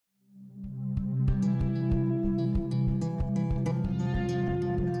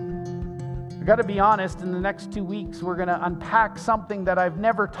I got to be honest, in the next 2 weeks, we're going to unpack something that I've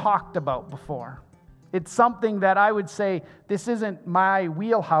never talked about before. It's something that I would say, this isn't my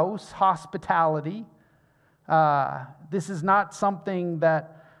wheelhouse, hospitality. This is not something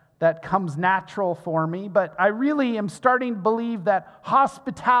that comes natural for me, but I really am starting to believe that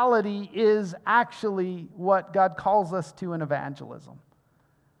hospitality is actually what God calls us to in evangelism.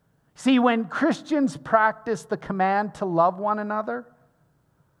 See, when Christians practice the command to love one another,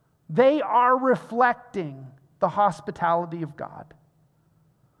 they are reflecting the hospitality of God.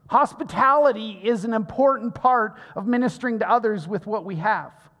 Hospitality is an important part of ministering to others with what we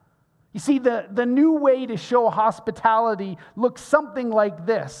have. You see, the new way to show hospitality looks something like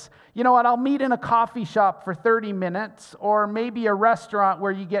this. You know what, I'll meet in a coffee shop for 30 minutes, or maybe a restaurant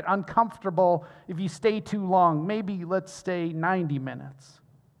where you get uncomfortable if you stay too long. Maybe let's stay 90 minutes.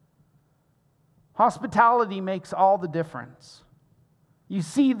 Hospitality makes all the difference. You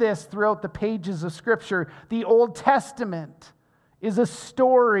see this throughout the pages of Scripture. The Old Testament is a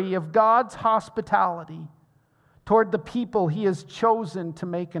story of God's hospitality toward the people He has chosen to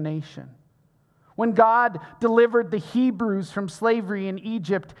make a nation. When God delivered the Hebrews from slavery in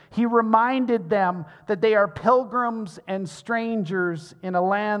Egypt, He reminded them that they are pilgrims and strangers in a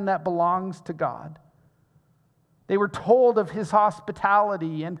land that belongs to God. They were told of His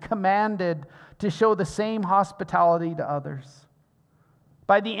hospitality and commanded to show the same hospitality to others.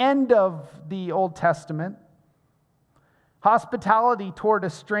 By the end of the Old Testament, hospitality toward a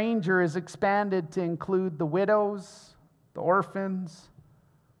stranger is expanded to include the widows, the orphans,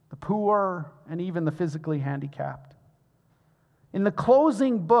 the poor, and even the physically handicapped. In the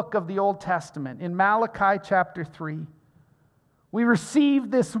closing book of the Old Testament, in Malachi chapter 3, we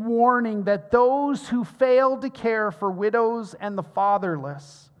receive this warning that those who fail to care for widows and the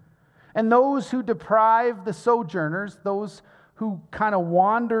fatherless, and those who deprive the sojourners, those who kind of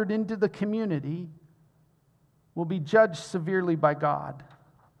wandered into the community, will be judged severely by God.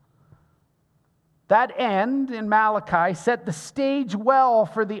 That end in Malachi set the stage well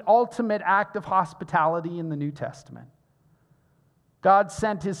for the ultimate act of hospitality in the New Testament. God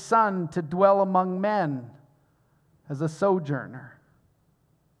sent His Son to dwell among men as a sojourner,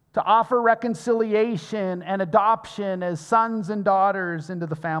 to offer reconciliation and adoption as sons and daughters into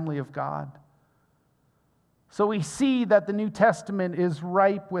the family of God. So we see that the New Testament is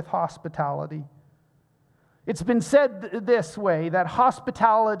ripe with hospitality. It's been said this way, that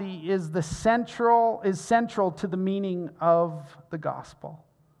hospitality is central to the meaning of the gospel.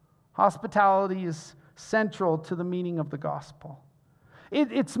 Hospitality is central to the meaning of the gospel.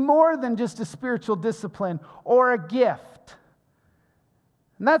 It's more than just a spiritual discipline or a gift.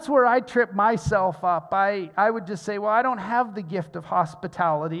 And that's where I trip myself up. I would just say, well, I don't have the gift of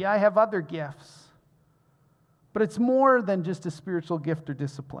hospitality. I have other gifts. But it's more than just a spiritual gift or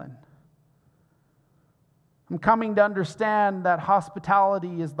discipline. I'm coming to understand that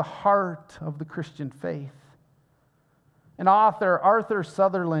hospitality is the heart of the Christian faith. An author, Arthur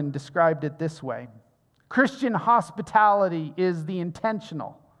Sutherland, described it this way. Christian hospitality is the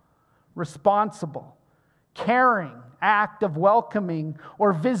intentional, responsible, caring act of welcoming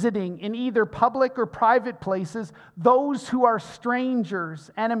or visiting in either public or private places those who are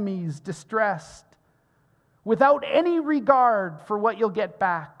strangers, enemies, distressed, without any regard for what you'll get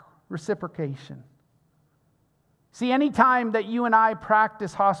back, reciprocation. See, any time that you and I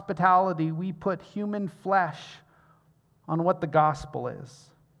practice hospitality, we put human flesh on what the gospel is.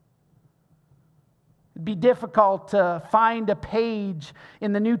 It'd be difficult to find a page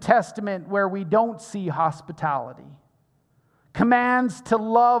in the New Testament where we don't see hospitality. Commands to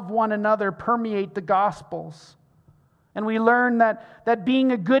love one another permeate the Gospels. And we learn that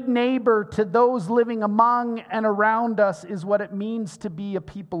being a good neighbor to those living among and around us is what it means to be a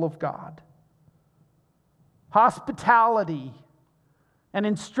people of God. Hospitality and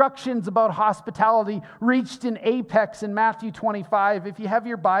instructions about hospitality reached an apex in Matthew 25. If you have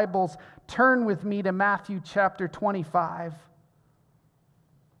your Bibles, turn with me to Matthew chapter 25.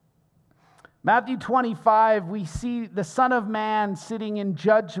 Matthew 25, we see the Son of Man sitting in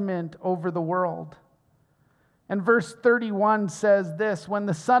judgment over the world. And verse 31 says this, when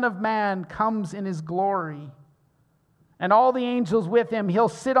the Son of Man comes in His glory, and all the angels with Him, He'll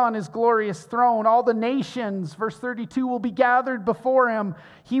sit on His glorious throne. All the nations, verse 32, will be gathered before Him.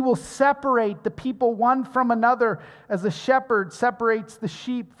 He will separate the people one from another as a shepherd separates the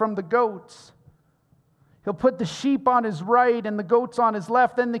sheep from the goats. He'll put the sheep on His right and the goats on His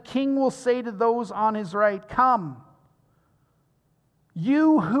left. Then the King will say to those on His right, come,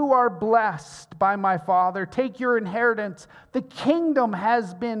 you who are blessed by my Father, take your inheritance. The kingdom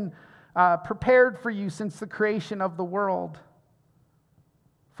has been prepared for you since the creation of the world.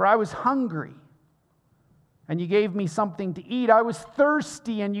 For I was hungry, and you gave me something to eat. I was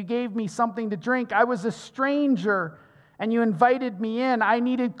thirsty, and you gave me something to drink. I was a stranger, and you invited me in. I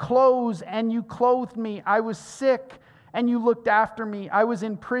needed clothes, and you clothed me. I was sick, and you looked after me. I was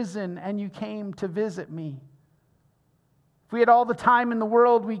in prison, and you came to visit me. If we had all the time in the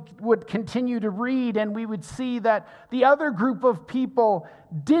world, we would continue to read, and we would see that the other group of people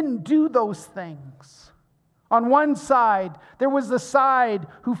didn't do those things. On one side, there was the side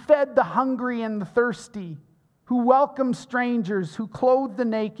who fed the hungry and the thirsty, who welcomed strangers, who clothed the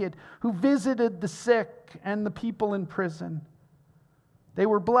naked, who visited the sick and the people in prison. They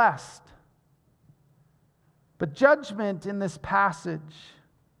were blessed. But judgment in this passage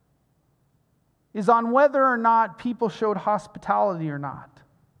is on whether or not people showed hospitality or not.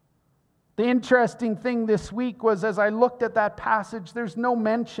 The interesting thing this week was, as I looked at that passage, there's no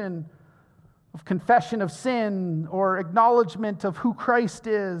mention of confession of sin or acknowledgement of who Christ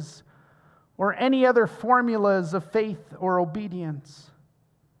is or any other formulas of faith or obedience.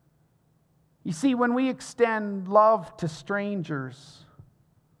 You see, when we extend love to strangers,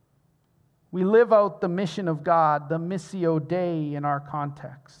 we live out the mission of God, the Missio Dei in our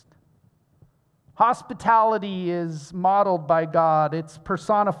context. Hospitality is modeled by God, it's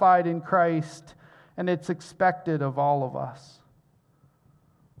personified in Christ, and it's expected of all of us.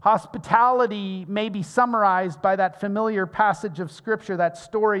 Hospitality may be summarized by that familiar passage of Scripture, that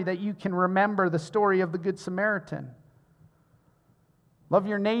story that you can remember, the story of the Good Samaritan. Love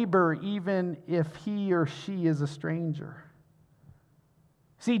your neighbor even if he or she is a stranger.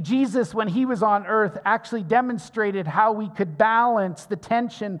 See, Jesus, when he was on earth, actually demonstrated how we could balance the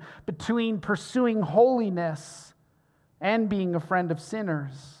tension between pursuing holiness and being a friend of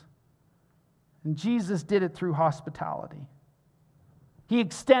sinners. And Jesus did it through hospitality. He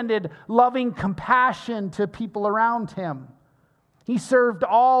extended loving compassion to people around him. He served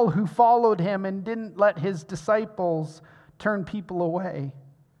all who followed him and didn't let his disciples turn people away.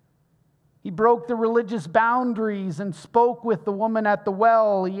 He broke the religious boundaries and spoke with the woman at the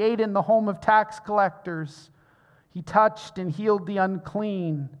well. He ate in the home of tax collectors. He touched and healed the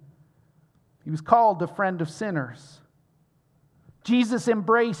unclean. He was called a friend of sinners. Jesus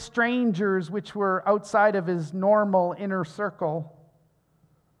embraced strangers which were outside of his normal inner circle.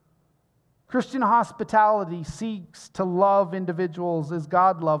 Christian hospitality seeks to love individuals as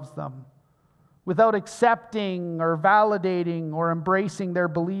God loves them, without accepting or validating or embracing their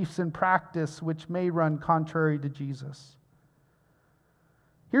beliefs and practice, which may run contrary to Jesus.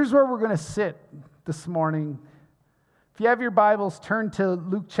 Here's where we're going to sit this morning. If you have your Bibles, turn to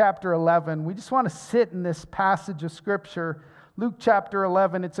Luke chapter 11. We just want to sit in this passage of Scripture. Luke chapter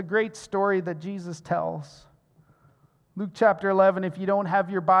 11, it's a great story that Jesus tells. Luke chapter 11, if you don't have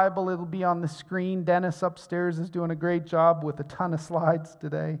your Bible, it'll be on the screen. Dennis upstairs is doing a great job with a ton of slides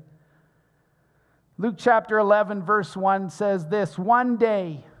today. Luke chapter 11, verse 1 says this: one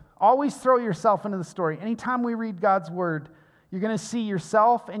day, always throw yourself into the story. Anytime we read God's word, you're going to see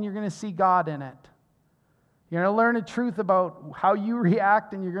yourself and you're going to see God in it. You're going to learn a truth about how you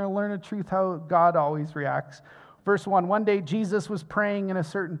react, and you're going to learn a truth how God always reacts. Verse 1, one day Jesus was praying in a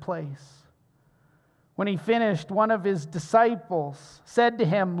certain place. When he finished, one of his disciples said to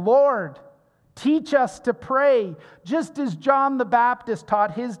him, "Lord, teach us to pray, just as John the Baptist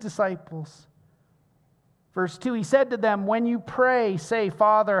taught his disciples." Verse 2, he said to them, "When you pray, say,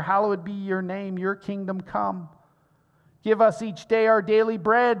 'Father, hallowed be your name, your kingdom come. Give us each day our daily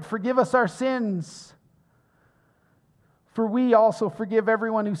bread. Forgive us our sins, for we also forgive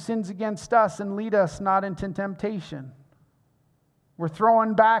everyone who sins against us, and lead us not into temptation.'" We're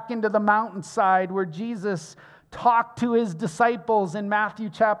thrown back into the mountainside where Jesus talked to his disciples in Matthew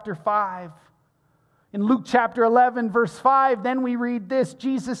chapter 5. In Luke chapter 11, verse 5, then we read this: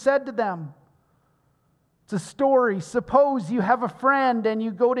 Jesus said to them, it's a story. "Suppose you have a friend and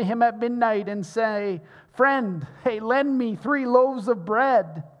you go to him at midnight and say, 'Friend, hey, lend me 3 loaves of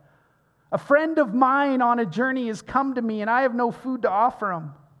bread. A friend of mine on a journey has come to me and I have no food to offer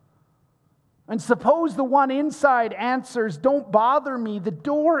him.' And suppose the one inside answers, 'Don't bother me, the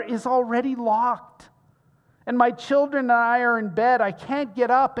door is already locked. And my children and I are in bed. I can't get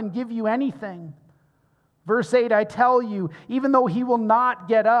up and give you anything.' Verse 8, I tell you, even though he will not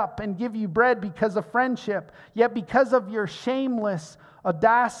get up and give you bread because of friendship, yet because of your shameless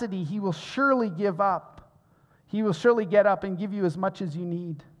audacity, he will surely give up. He will surely get up and give you as much as you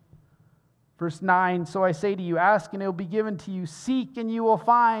need." Verse 9, "So I say to you, ask and it will be given to you. Seek and you will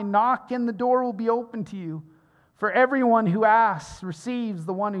find. Knock and the door will be open to you. For everyone who asks receives,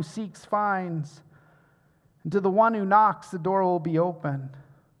 the one who seeks finds. And to the one who knocks, the door will be opened."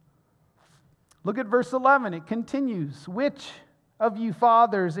 Look at verse 11. It continues. "Which of you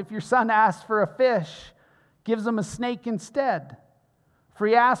fathers, if your son asks for a fish, gives him a snake instead? If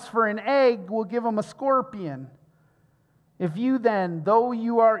he asks for an egg, we'll give him a scorpion. If you then, though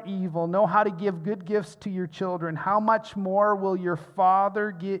you are evil, know how to give good gifts to your children, how much more will your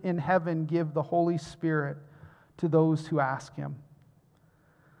Father in heaven give the Holy Spirit to those who ask him?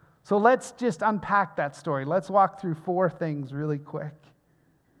 So let's just unpack that story. Let's walk through 4 things really quick.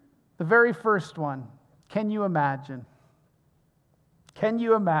 The very first one, can you imagine? Can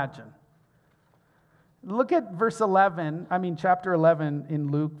you imagine? Look at chapter 11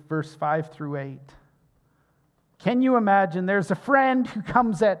 in Luke, verse 5 through 8. Can you imagine? There's a friend who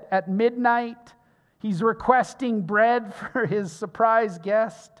comes at midnight. He's requesting bread for his surprise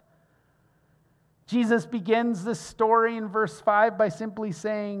guest. Jesus begins this story in verse 5 by simply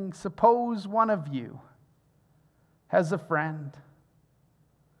saying, suppose one of you has a friend.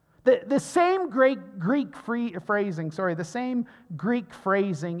 The same Greek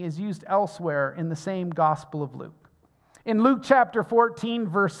phrasing is used elsewhere in the same Gospel of Luke. In Luke chapter 14,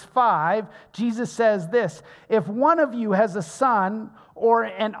 verse 5, Jesus says this, if one of you has a son or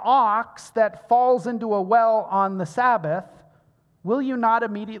an ox that falls into a well on the Sabbath, will you not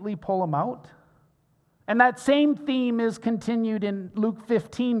immediately pull him out? And that same theme is continued in Luke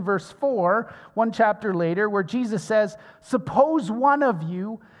 15, verse 4, one chapter later, where Jesus says, suppose one of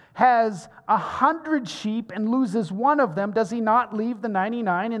you has 100 sheep and loses one of them, does he not leave the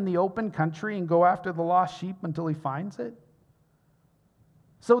 99 in the open country and go after the lost sheep until he finds it?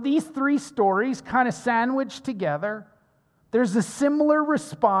 So these 3 stories kind of sandwiched together. There's a similar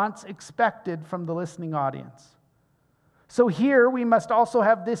response expected from the listening audience. So here we must also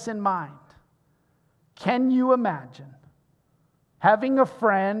have this in mind. Can you imagine having a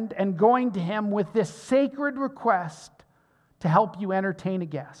friend and going to him with this sacred request to help you entertain a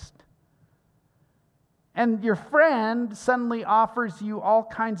guest? And your friend suddenly offers you all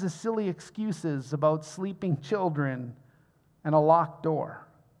kinds of silly excuses about sleeping children and a locked door.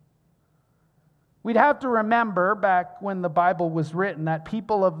 We'd have to remember back when the Bible was written that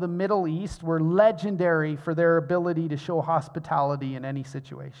people of the Middle East were legendary for their ability to show hospitality in any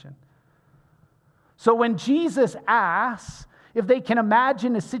situation. So when Jesus asks if they can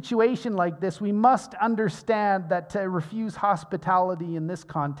imagine a situation like this, we must understand that to refuse hospitality in this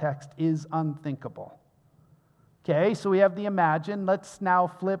context is unthinkable. Okay, so we have the imagine. Let's now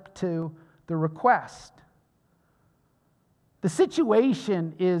flip to the request. The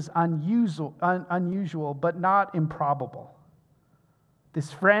situation is unusual, but not improbable.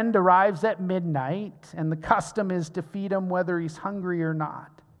 This friend arrives at midnight, and the custom is to feed him whether he's hungry or not.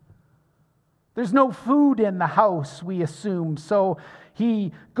 There's no food in the house, we assume, so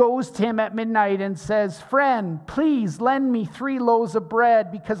he goes to him at midnight and says, friend, please lend me 3 loaves of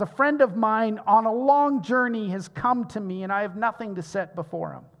bread because a friend of mine on a long journey has come to me and I have nothing to set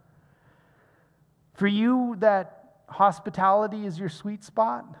before him. For you that hospitality is your sweet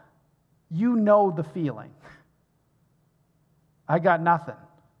spot, you know the feeling. I got nothing.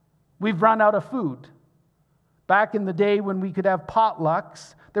 We've run out of food. Back in the day when we could have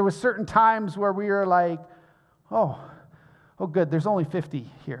potlucks, there were certain times where we were like, oh good, there's only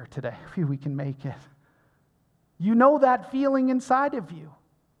 50 here today. Phew, we can make it. You know that feeling inside of you.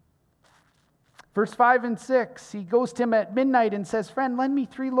 Verse 5 and 6, he goes to him at midnight and says, friend, lend me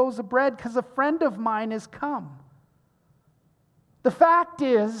 3 loaves of bread because a friend of mine has come. The fact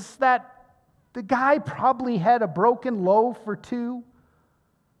is that the guy probably had a broken loaf or 2.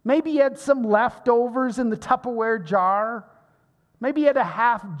 Maybe he had some leftovers in the Tupperware jar. Maybe he had a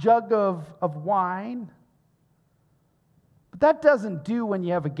half jug of wine. But that doesn't do when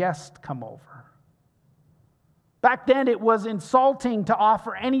you have a guest come over. Back then, it was insulting to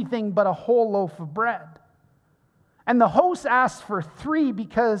offer anything but a whole loaf of bread. And the host asked for 3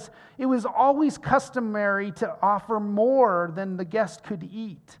 because it was always customary to offer more than the guest could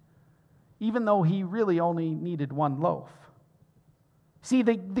eat, even though he really only needed 1 loaf. See,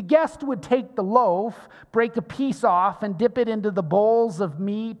 the guest would take the loaf, break a piece off, and dip it into the bowls of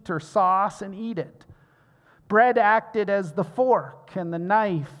meat or sauce and eat it. Bread acted as the fork and the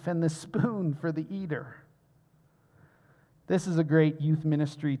knife and the spoon for the eater. This is a great youth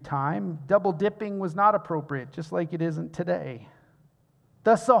ministry time. Double dipping was not appropriate, just like it isn't today.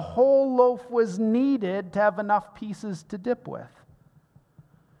 Thus, a whole loaf was needed to have enough pieces to dip with.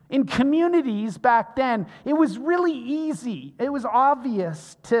 In communities back then, it was really easy. It was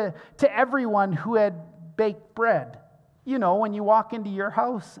obvious to everyone who had baked bread. You know, when you walk into your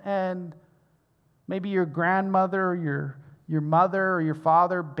house and maybe your grandmother or your mother or your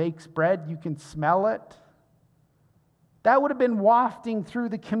father bakes bread, you can smell it. That would have been wafting through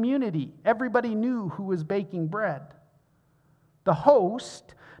the community. Everybody knew who was baking bread. The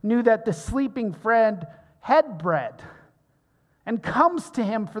host knew that the sleeping friend had bread and comes to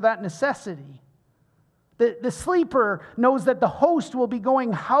him for that necessity. The sleeper knows that the host will be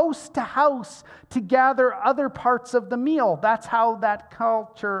going house to house to gather other parts of the meal. That's how that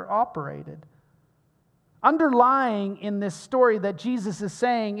culture operated. Underlying in this story that Jesus is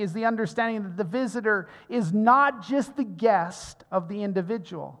saying is the understanding that the visitor is not just the guest of the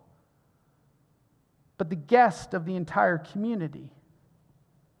individual, but the guest of the entire community.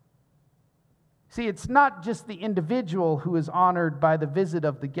 See, it's not just the individual who is honored by the visit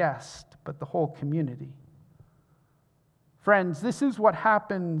of the guest, but the whole community. Friends, this is what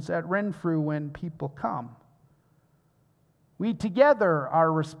happens at Renfrew when people come. We together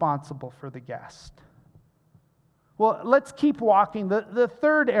are responsible for the guest. Well, let's keep walking. The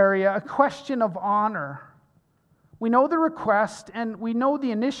third area, a question of honor. We know the request and we know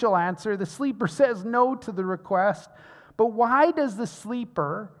the initial answer. The sleeper says no to the request. But why does the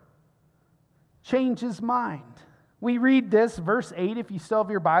sleeper change his mind? We read this, verse 8, if you still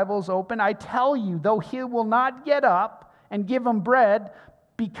have your Bibles open. I tell you, though he will not get up and give him bread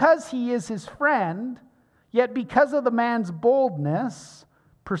because he is his friend, yet because of the man's boldness,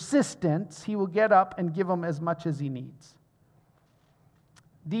 persistence, he will get up and give him as much as he needs.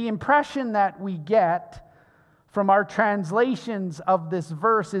 The impression that we get from our translations of this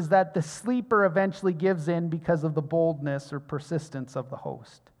verse is that the sleeper eventually gives in because of the boldness or persistence of the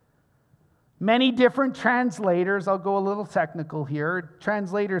host. Many different translators, I'll go a little technical here,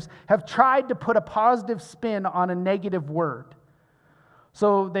 translators have tried to put a positive spin on a negative word.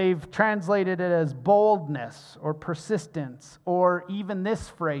 So they've translated it as boldness or persistence, or even this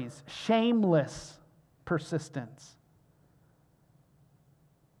phrase, shameless persistence.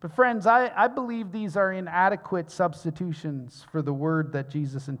 But friends, I believe these are inadequate substitutions for the word that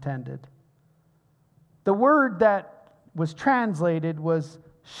Jesus intended. The word that was translated was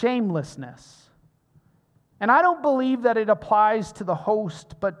shamelessness. And I don't believe that it applies to the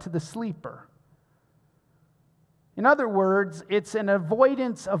host, but to the sleeper. In other words, it's an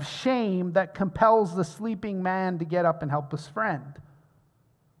avoidance of shame that compels the sleeping man to get up and help his friend.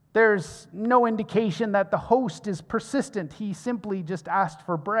 There's no indication that the host is persistent. He simply just asked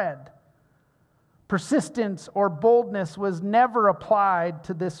for bread. Persistence or boldness was never applied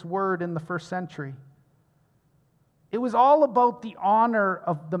to this word in the first century. It was all about the honor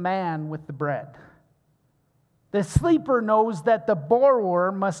of the man with the bread. The sleeper knows that the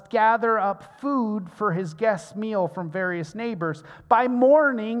borrower must gather up food for his guest's meal from various neighbors. By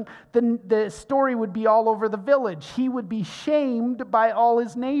morning, the story would be all over the village. He would be shamed by all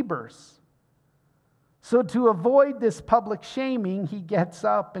his neighbors. So to avoid this public shaming, he gets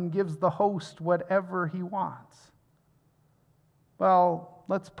up and gives the host whatever he wants. Well,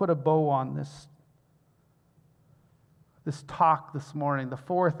 let's put a bow on this talk this morning, the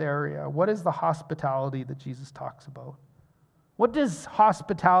fourth area. What is the hospitality that Jesus talks about? What does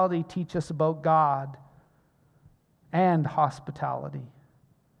hospitality teach us about God and hospitality?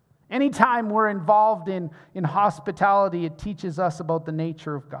 Anytime we're involved in hospitality, it teaches us about the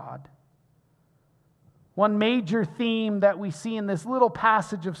nature of God. One major theme that we see in this little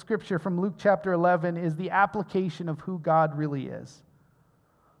passage of Scripture from Luke chapter 11 is the application of who God really is.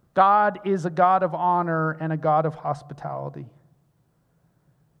 God is a God of honor and a God of hospitality.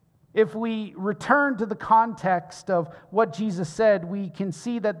 If we return to the context of what Jesus said, we can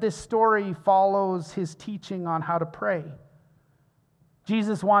see that this story follows his teaching on how to pray.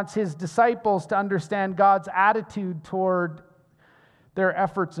 Jesus wants his disciples to understand God's attitude toward their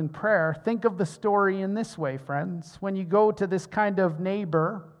efforts in prayer. Think of the story in this way, friends. When you go to this kind of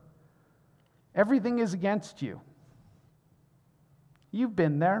neighbor, everything is against you. You've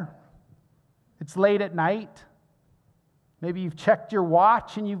been there. It's late at night. Maybe you've checked your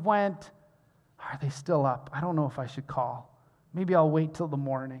watch and you've went, are they still up? I don't know if I should call. Maybe I'll wait till the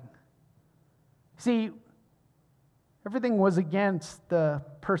morning. See, everything was against the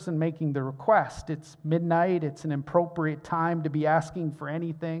person making the request. It's midnight. It's an inappropriate time to be asking for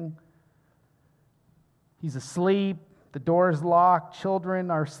anything. He's asleep. The door is locked. Children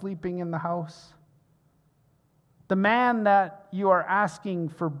are sleeping in the house. The man that you are asking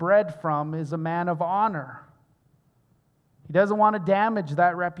for bread from is a man of honor. He doesn't want to damage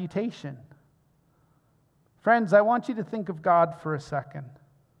that reputation. Friends, I want you to think of God for a second.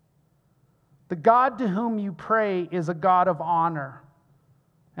 The God to whom you pray is a God of honor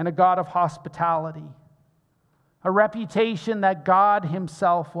and a God of hospitality, a reputation that God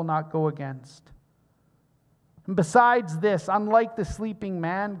himself will not go against. And besides this, unlike the sleeping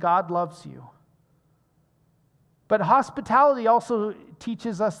man, God loves you. But hospitality also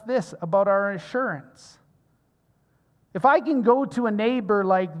teaches us this about our assurance. If I can go to a neighbor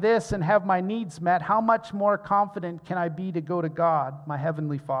like this and have my needs met, how much more confident can I be to go to God, my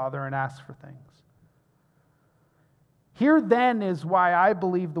Heavenly Father, and ask for things? Here then is why I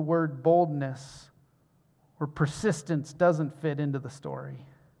believe the word boldness or persistence doesn't fit into the story.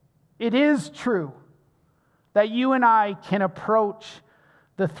 It is true that you and I can approach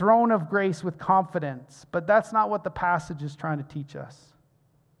the throne of grace with confidence, but that's not what the passage is trying to teach us.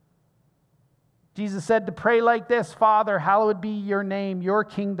 Jesus said to pray like this: Father, hallowed be your name, your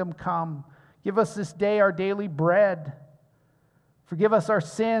kingdom come. Give us this day our daily bread. Forgive us our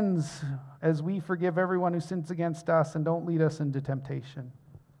sins as we forgive everyone who sins against us, and don't lead us into temptation.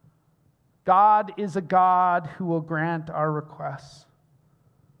 God is a God who will grant our requests.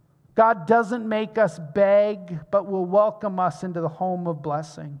 God doesn't make us beg, but will welcome us into the home of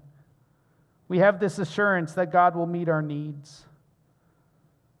blessing. We have this assurance that God will meet our needs.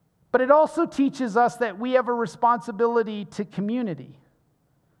 But it also teaches us that we have a responsibility to community.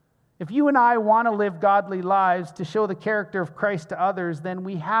 If you and I want to live godly lives to show the character of Christ to others, then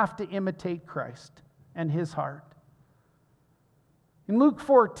we have to imitate Christ and his heart. In Luke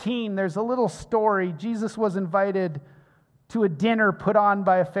 14, there's a little story. Jesus was invited to a dinner put on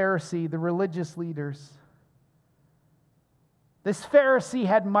by a Pharisee, the religious leaders. This Pharisee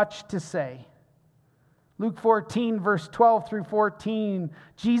had much to say. Luke 14, verse 12 through 14,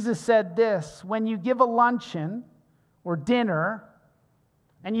 Jesus said this: when you give a luncheon or dinner,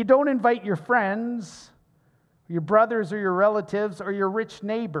 and you don't invite your friends, your brothers or your relatives or your rich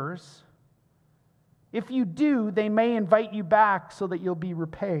neighbors, if you do, they may invite you back so that you'll be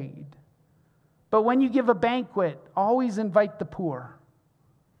repaid. But when you give a banquet, always invite the poor.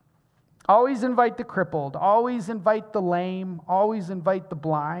 Always invite the crippled. Always invite the lame. Always invite the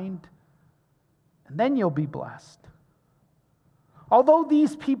blind. And then you'll be blessed. Although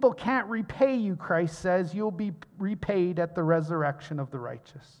these people can't repay you, Christ says, you'll be repaid at the resurrection of the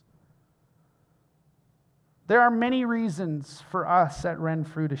righteous. There are many reasons for us at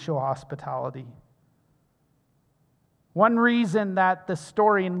Renfrew to show hospitality. One reason that the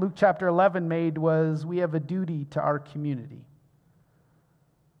story in Luke chapter 11 made was we have a duty to our community.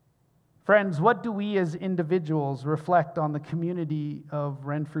 Friends, what do we as individuals reflect on the community of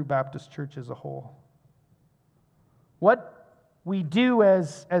Renfrew Baptist Church as a whole? What we do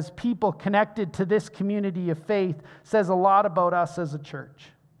as people connected to this community of faith says a lot about us as a church.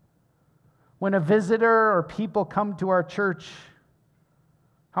 When a visitor or people come to our church,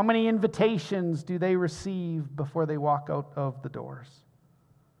 how many invitations do they receive before they walk out of the doors?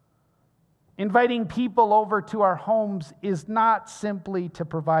 Inviting people over to our homes is not simply to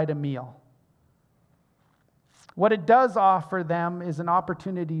provide a meal. What it does offer them is an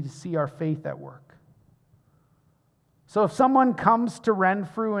opportunity to see our faith at work. So if someone comes to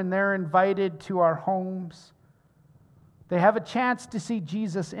Renfrew and they're invited to our homes, they have a chance to see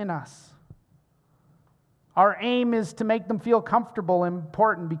Jesus in us. Our aim is to make them feel comfortable and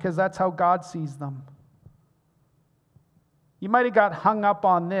important because that's how God sees them. You might have got hung up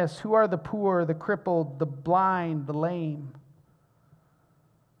on this. Who are the poor, the crippled, the blind, the lame?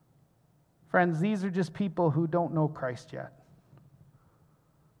 Friends, these are just people who don't know Christ yet.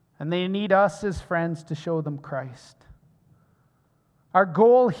 And they need us as friends to show them Christ. Our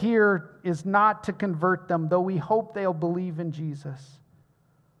goal here is not to convert them, though we hope they'll believe in Jesus,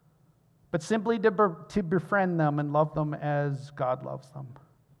 but simply to befriend them and love them as God loves them.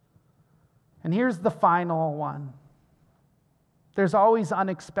 And here's the final one. There's always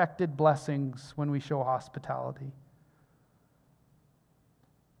unexpected blessings when we show hospitality.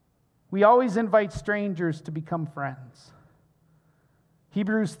 We always invite strangers to become friends.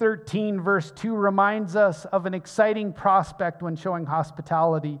 Hebrews 13, verse 2 reminds us of an exciting prospect when showing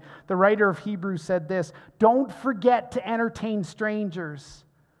hospitality. The writer of Hebrews said this: "Don't forget to entertain strangers,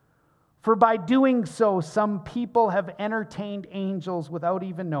 for by doing so, some people have entertained angels without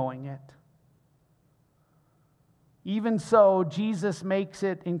even knowing it." Even so, Jesus makes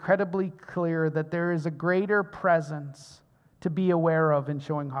it incredibly clear that there is a greater presence to be aware of in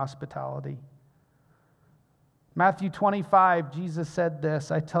showing hospitality. Matthew 25, Jesus said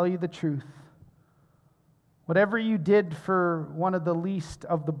this: "I tell you the truth. Whatever you did for one of the least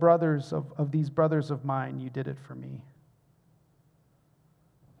of the brothers of these brothers of mine, you did it for me."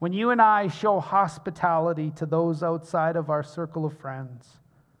 When you and I show hospitality to those outside of our circle of friends,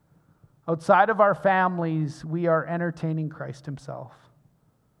 outside of our families, we are entertaining Christ himself.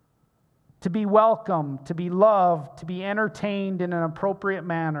 To be welcomed, to be loved, to be entertained in an appropriate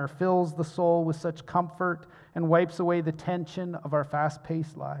manner fills the soul with such comfort and wipes away the tension of our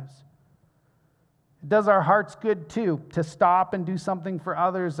fast-paced lives. It does our hearts good too, to stop and do something for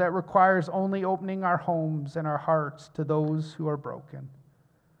others that requires only opening our homes and our hearts to those who are broken.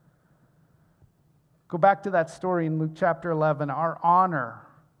 Go back to that story in Luke chapter 11. Our honor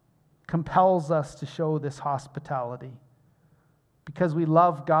compels us to show this hospitality because we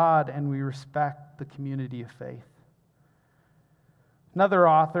love God and we respect the community of faith. Another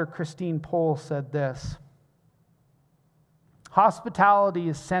author, Christine Pohl, said this: hospitality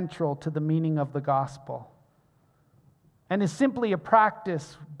is central to the meaning of the gospel and is simply a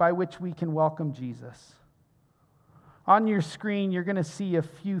practice by which we can welcome Jesus. On your screen, you're going to see a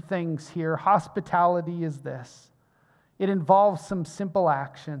few things here. Hospitality is this. It involves some simple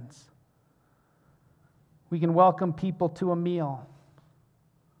actions. We can welcome people to a meal.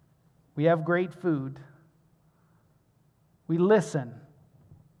 We have great food. We listen.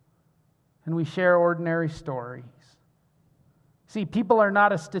 And we share ordinary stories. See, people are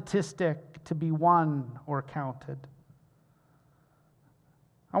not a statistic to be won or counted.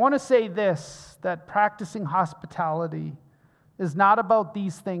 I want to say this, that practicing hospitality is not about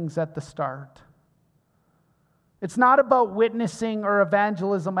these things at the start. It's not about witnessing or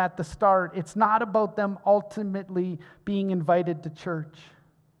evangelism at the start. It's not about them ultimately being invited to church.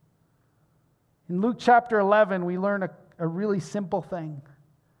 In Luke chapter 11, we learn a really simple thing.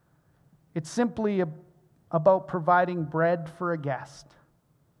 It's simply about providing bread for a guest.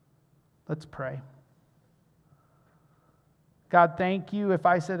 Let's pray. God, thank you. If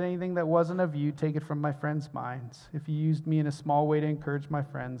I said anything that wasn't of you, take it from my friends' minds. If you used me in a small way to encourage my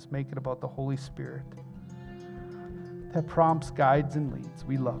friends, make it about the Holy Spirit that prompts, guides, and leads.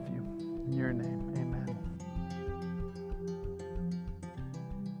 We love you. In your name, amen.